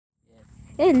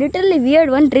Hey, literally weird.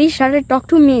 One tree started talk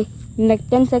to me in like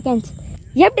 10 seconds.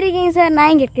 Yep, again, sir.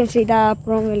 Now get Shrida.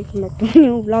 Welcome back to a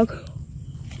new vlog.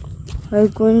 I'm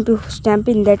going to stamp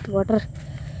in that water.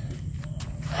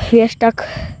 We are stuck.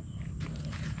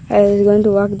 I was going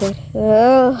to walk there.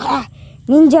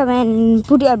 Ninja man,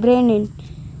 put your brain in.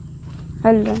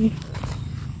 I'll run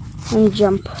and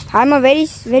jump. I'm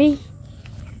waiting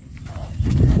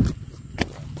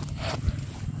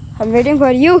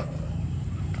for you.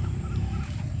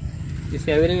 It's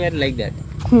everywhere like that.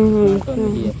 Not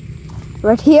only here.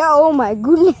 But here, oh my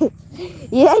goodness.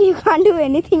 Here you can't do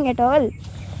anything at all.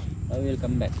 I will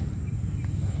come back.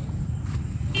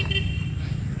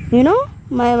 You know,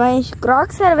 my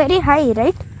Crocs are very high,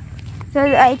 right? So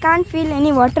I can't feel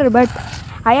any water, but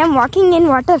I am walking in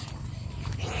water.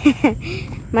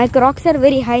 My Crocs are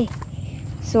very high.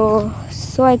 So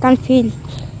I can't feel.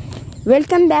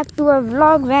 Welcome back to a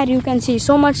vlog where you can see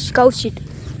so much cow shit.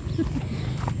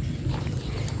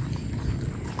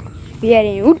 We are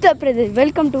in Uttar Pradesh.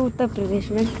 Welcome to Uttar Pradesh,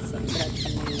 man.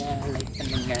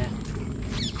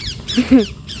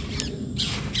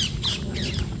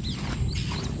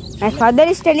 My father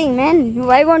is telling, man,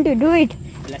 why won't you do it?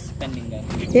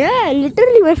 Yeah,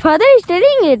 literally, my father is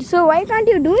telling it. So why can't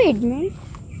you do it, man?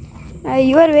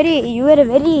 You are a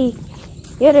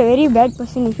very bad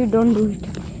person if you don't do it.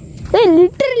 So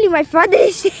literally, my father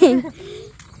is saying,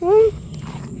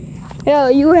 yeah,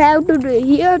 you have to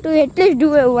at least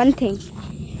do one thing.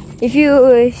 If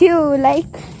you like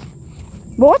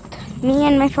both me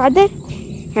and my father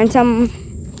and some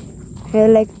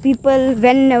like people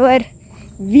whenever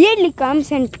weirdly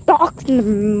comes and talks in the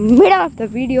middle of the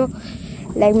video,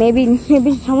 like maybe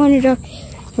someone will talk,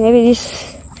 maybe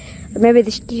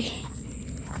this tree,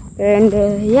 and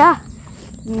yeah,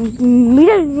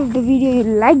 middle of the video you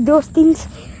like those things,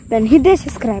 then hit the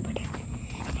subscribe button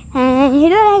and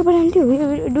hit the like button too.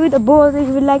 You do the both,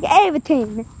 you will like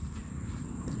everything.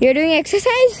 You're doing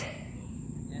exercise?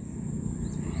 Yes.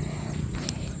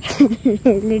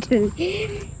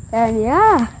 Literally. And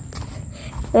yeah,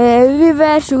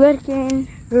 everywhere sugarcane.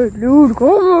 Hey, dude, come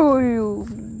over you.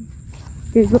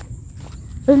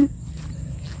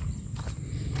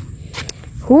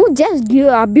 Who just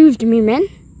abused me, man?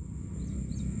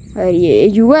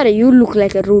 You look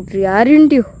like a root tree,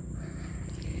 aren't you?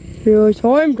 Yes,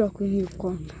 I'm talking. You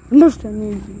can't understand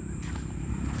me.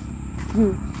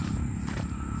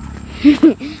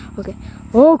 Okay.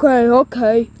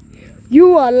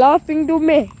 You are laughing to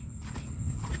me.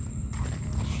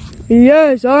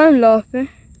 Yes, I'm laughing.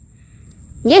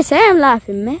 Yes, I am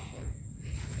laughing, man.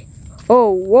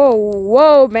 Oh,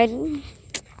 whoa, man.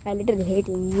 I literally hate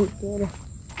you.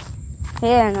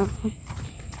 Yeah, no.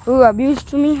 Who abused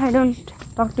to me, I don't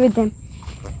talk with them.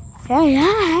 Yeah,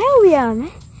 here we are,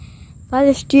 man. But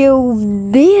it's still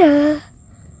there.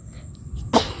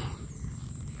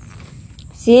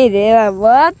 See, there are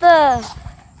water.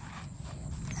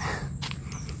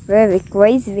 Very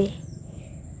crazy.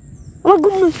 Oh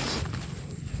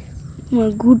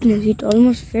my goodness, it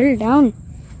almost fell down,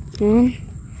 man.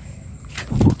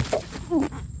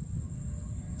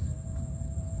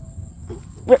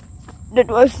 That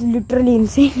was literally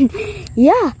insane.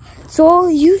 Yeah, so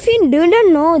if you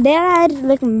didn't know, there are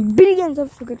like billions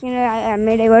of sugarcane. I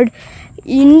made a word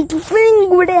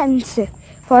ingredients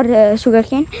for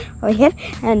sugarcane over here,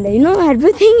 and you know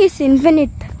everything is infinite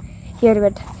here,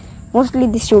 but mostly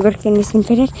this sugarcane is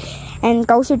infinite, and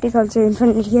cow shit is also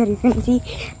infinite here. You can see,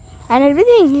 and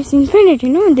everything is infinite.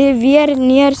 You know, we are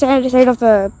near side of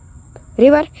the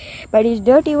river, but it's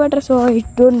dirty water, so it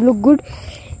don't look good.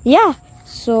 Yeah.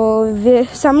 So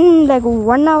some like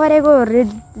 1 hour ago,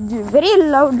 very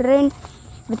loud rain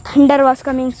with thunder was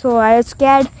coming. So I was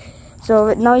scared.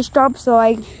 So now it stopped. So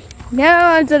I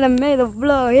also made a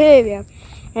vlog. Hey,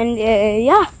 and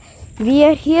yeah, we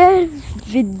are here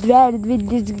with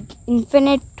these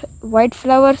infinite white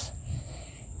flowers.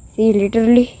 See,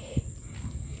 literally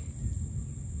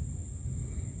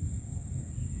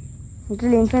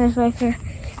infinite white flowers,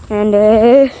 and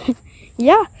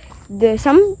yeah.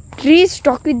 Some trees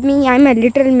talk with me. I'm a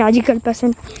literal magical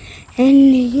person,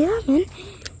 and yeah, man.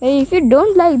 If you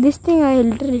don't like this thing, I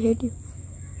literally hate you.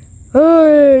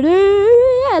 Oh,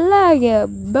 I like it,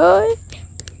 boy.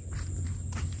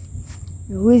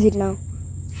 Who is it now?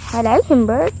 I like him,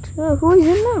 but who is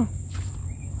it now?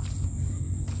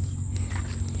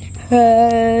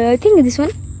 I think this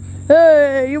one.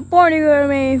 Hey, you pointing at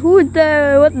me? Who's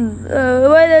the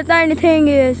where the tiny thing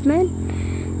is, man?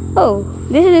 Oh,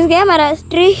 this is his camera's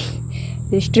tree.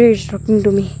 This tree is talking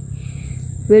to me.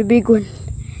 Very big one.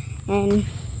 And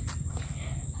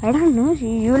I don't know.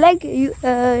 You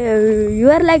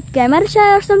are like camera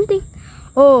shy or something,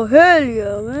 Oh hell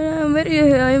yeah!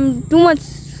 I'm too much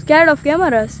scared of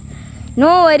cameras.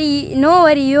 No worry, no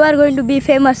worry. You are going to be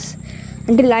famous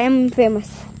until I am famous.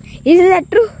 Is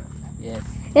that true? Yes.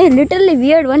 Hey, literally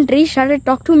weird. One tree started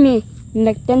talk to me in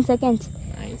like 10 seconds.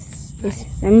 Nice. It's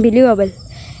unbelievable.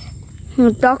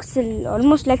 It talks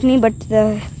almost like me, but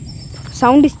the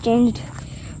sound is changed.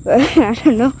 I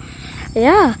don't know.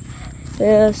 Yeah.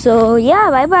 So yeah.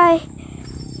 Bye bye.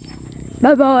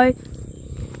 Bye bye.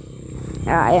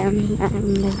 I am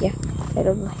yeah. I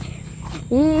don't know.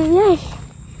 Yeah.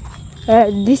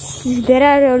 There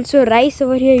are also rice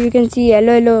over here. You can see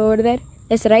yellow over there.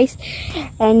 That's rice.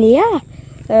 And yeah.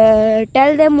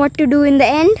 Tell them what to do in the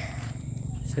end.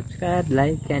 Subscribe,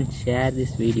 like and share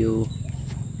this video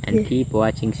and keep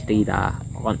watching Shrida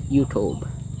on YouTube.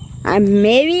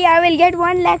 Maybe I will get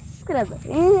 1 lakh subscribers.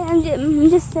 I'm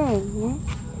just saying.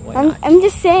 Yeah? I'm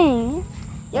just saying.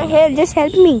 Your help, just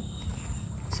help me.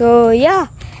 So yeah,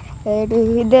 hit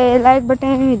the like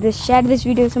button, share this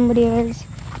video with somebody else.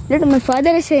 Look, my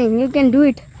father is saying you can do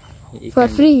it for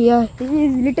free. Yeah, it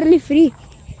is literally free.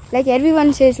 Like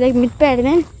everyone says, like midpad,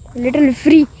 man, literally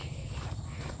free.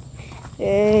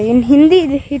 In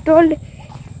Hindi, he told,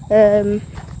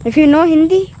 if you know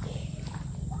Hindi,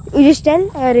 you just tell,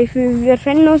 or if your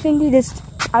friend knows Hindi, just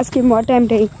ask him what I'm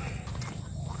telling.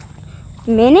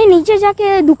 मैंने नीचे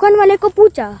जाके दुकान वाले को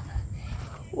पूछा,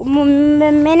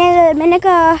 मैंने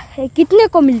कहा कितने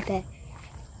को मिलता है,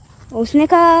 उसने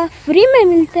कहा फ्री में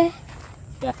मिलता है.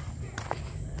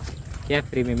 क्या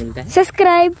फ्री में मिलता है?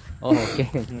 सब्सक्राइब. ओके.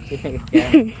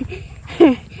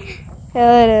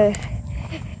 और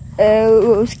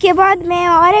उसके बाद मैं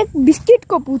और एक बिस्किट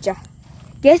को पूछा,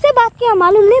 कैसे बात किया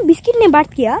मालूम नहीं, बिस्किट ने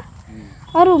बात किया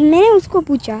और मैंने उसको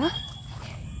पूछा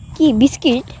कि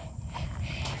बिस्किट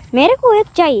मेरे को एक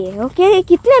चाहिए, ओके,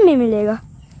 कितने में मिलेगा?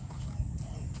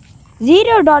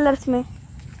 $0 में.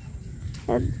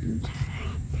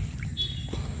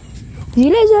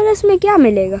 $0 में क्या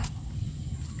मिलेगा?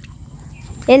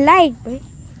 A like, भाई,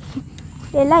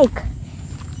 a like.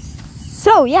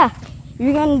 So yeah,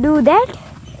 you can do that.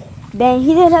 Then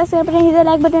hit the subscribe button, hit the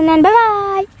like button, and bye bye.